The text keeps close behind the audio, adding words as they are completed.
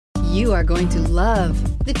You are going to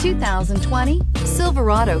love the 2020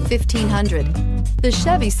 Silverado 1500. The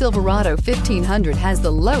Chevy Silverado 1500 has the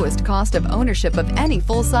lowest cost of ownership of any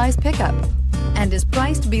full-size pickup and is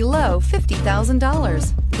priced below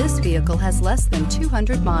 $50,000. This vehicle has less than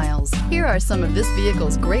 200 miles. Here are some of this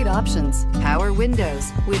vehicle's great options: power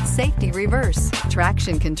windows with safety reverse,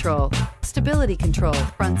 traction control, stability control,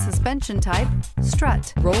 front suspension type,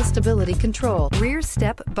 strut, roll stability control, rear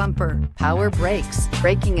step bumper, power brakes,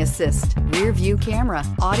 braking assist, rear view camera,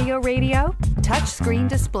 audio radio, touch screen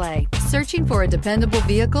display. Searching for a dependable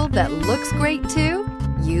vehicle that looks great too?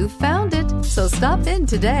 You found it, so stop in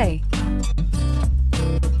today.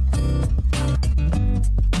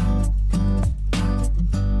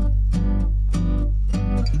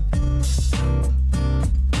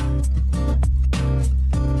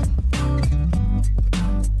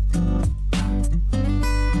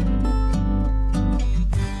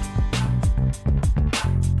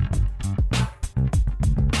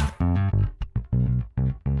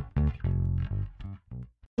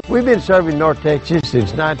 We've been serving North Texas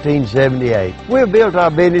since 1978. We've built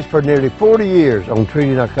our business for nearly 40 years on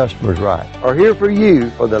treating our customers right. Are here for you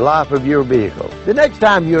for the life of your vehicle. The next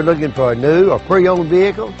time you're looking for a new or pre-owned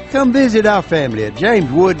vehicle, come visit our family at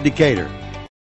James Wood Decatur.